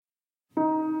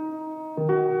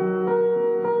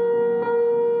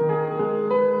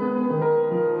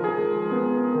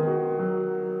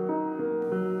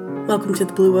Welcome to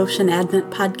the Blue Ocean Advent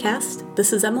Podcast.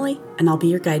 This is Emily, and I'll be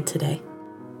your guide today.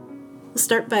 We'll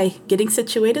start by getting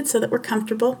situated so that we're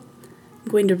comfortable.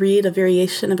 I'm going to read a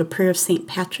variation of a prayer of St.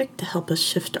 Patrick to help us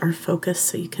shift our focus,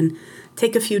 so you can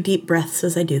take a few deep breaths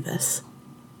as I do this.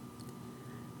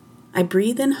 I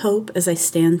breathe in hope as I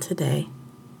stand today,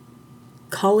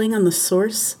 calling on the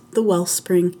source, the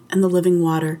wellspring, and the living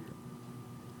water,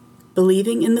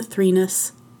 believing in the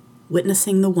threeness,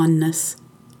 witnessing the oneness,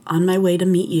 on my way to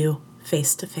meet you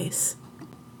face to face.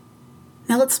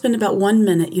 Now let's spend about 1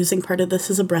 minute using part of this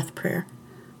as a breath prayer.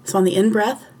 So on the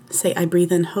in-breath, say, I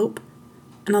breathe in hope,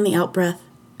 and on the out-breath,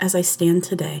 as I stand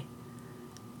today.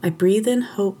 I breathe in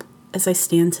hope as I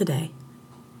stand today.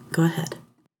 Go ahead.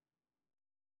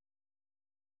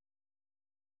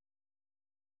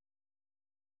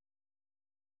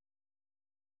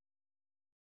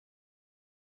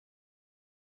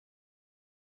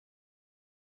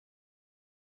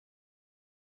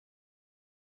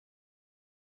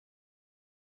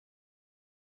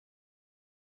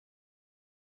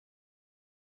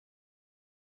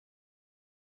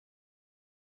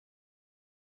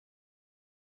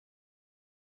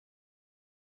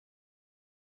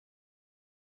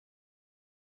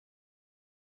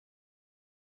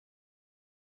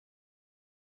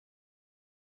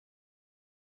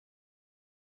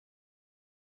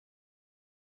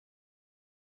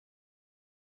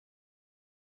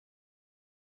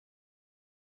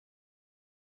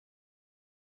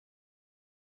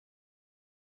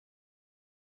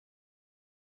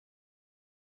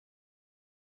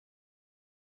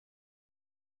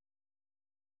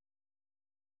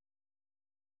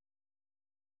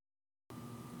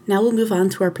 Now we'll move on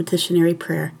to our petitionary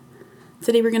prayer.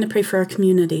 Today we're going to pray for our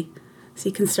community. So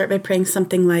you can start by praying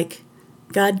something like,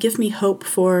 God, give me hope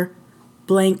for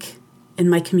blank in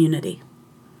my community.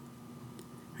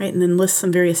 Right? And then list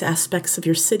some various aspects of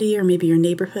your city or maybe your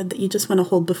neighborhood that you just want to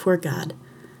hold before God.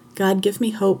 God, give me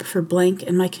hope for blank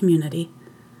in my community.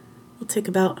 We'll take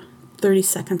about 30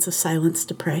 seconds of silence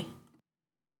to pray.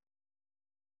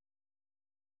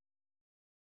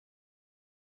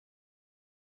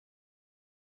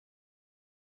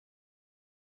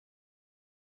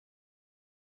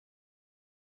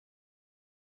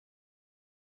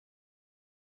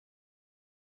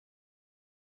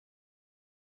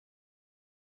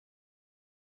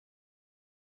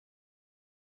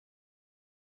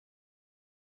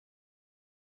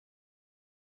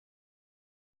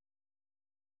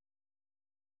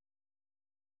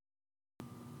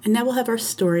 And now we'll have our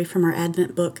story from our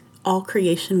Advent book, All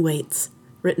Creation Waits,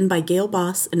 written by Gail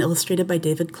Boss and illustrated by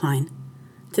David Klein.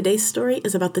 Today's story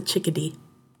is about the chickadee.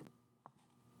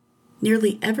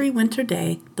 Nearly every winter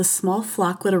day, the small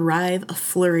flock would arrive a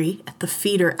flurry at the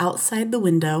feeder outside the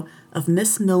window of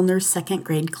Miss Milner's second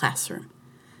grade classroom.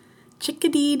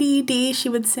 Chickadee-dee-dee, she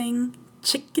would sing.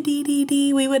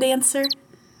 Chickadee-dee-dee, we would answer.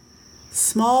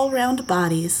 Small round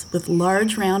bodies with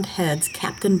large round heads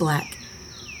capped in black.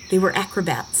 They were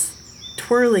acrobats,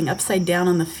 twirling upside down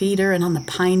on the feeder and on the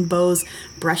pine boughs,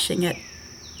 brushing it.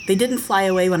 They didn't fly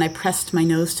away when I pressed my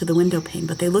nose to the window pane,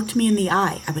 but they looked me in the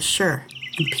eye, I was sure,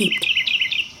 and peeped.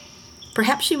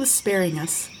 Perhaps she was sparing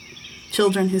us,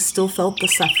 children who still felt the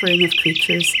suffering of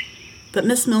creatures, but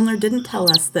Miss Milner didn't tell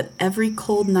us that every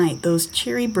cold night those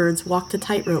cheery birds walked a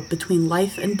tightrope between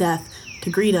life and death to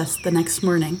greet us the next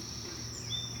morning.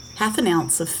 Half an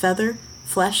ounce of feather,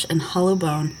 flesh, and hollow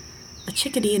bone, a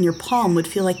chickadee in your palm would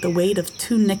feel like the weight of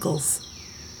 2 nickels.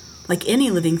 Like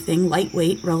any living thing,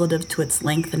 lightweight relative to its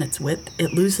length and its width,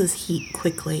 it loses heat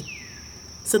quickly.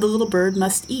 So the little bird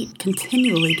must eat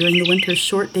continually during the winter's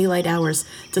short daylight hours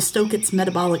to stoke its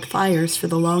metabolic fires for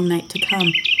the long night to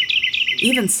come.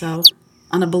 Even so,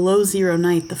 on a below-zero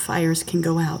night, the fires can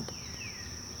go out.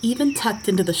 Even tucked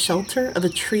into the shelter of a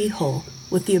tree hole,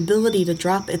 with the ability to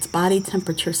drop its body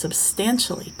temperature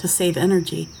substantially to save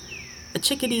energy, a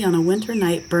chickadee on a winter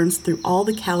night burns through all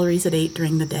the calories it ate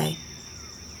during the day.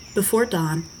 Before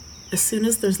dawn, as soon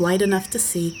as there's light enough to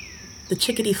see, the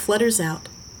chickadee flutters out,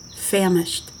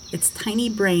 famished, its tiny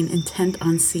brain intent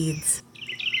on seeds.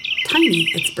 Tiny,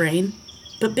 its brain,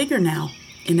 but bigger now,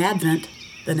 in Advent,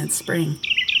 than in spring.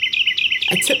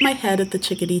 I tip my head at the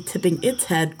chickadee tipping its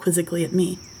head quizzically at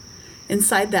me.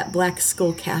 Inside that black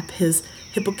skull cap, his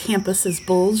hippocampus is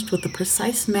bulged with the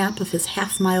precise map of his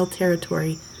half-mile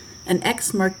territory, an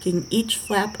X marking each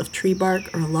flap of tree bark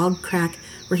or a log crack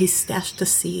where he stashed a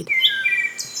seed.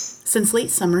 Since late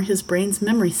summer, his brain's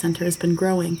memory center has been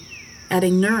growing,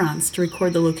 adding neurons to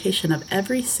record the location of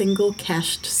every single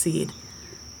cached seed.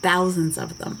 Thousands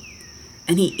of them.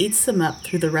 and he eats them up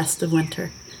through the rest of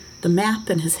winter. The map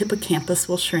and his hippocampus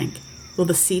will shrink. Will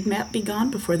the seed map be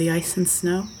gone before the ice and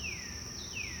snow?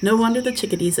 No wonder the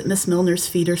chickadees at Miss Milner's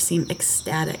feeder seem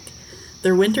ecstatic.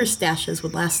 Their winter stashes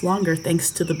would last longer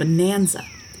thanks to the bonanza.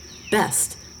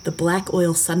 Best, the black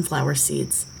oil sunflower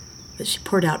seeds that she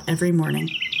poured out every morning.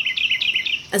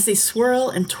 As they swirl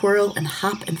and twirl and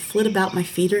hop and flit about my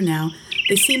feeder now,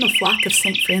 they seem a flock of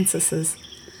St. Francis's.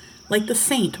 Like the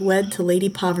saint wed to Lady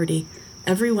Poverty,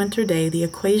 every winter day the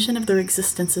equation of their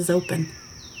existence is open.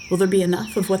 Will there be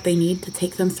enough of what they need to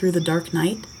take them through the dark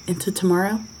night into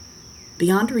tomorrow?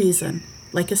 Beyond reason,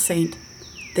 like a saint,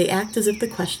 they act as if the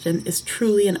question is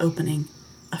truly an opening,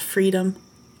 a freedom,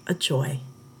 a joy.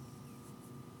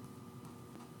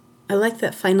 I like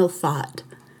that final thought,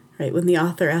 right, when the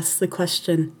author asks the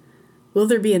question, will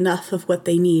there be enough of what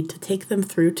they need to take them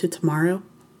through to tomorrow?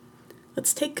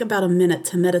 Let's take about a minute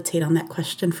to meditate on that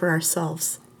question for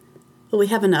ourselves. Will we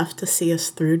have enough to see us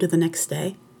through to the next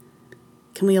day?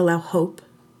 Can we allow hope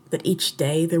that each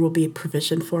day there will be a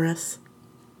provision for us?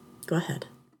 Go ahead.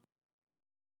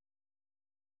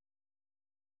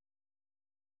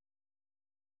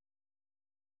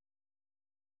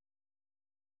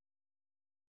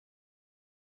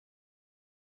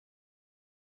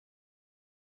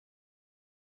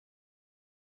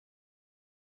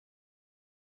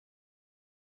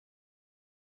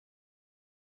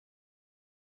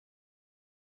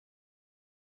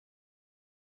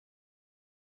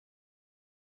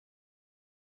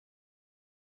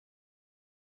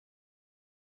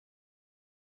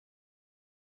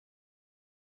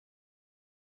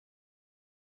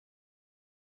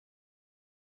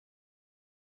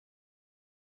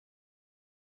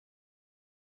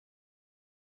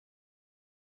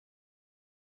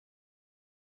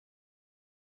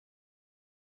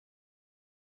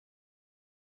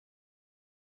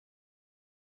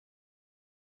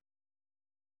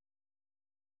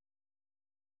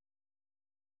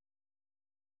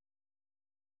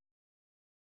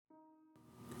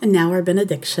 And now our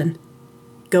benediction.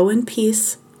 Go in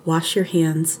peace, wash your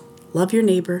hands, love your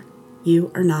neighbor.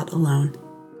 You are not alone.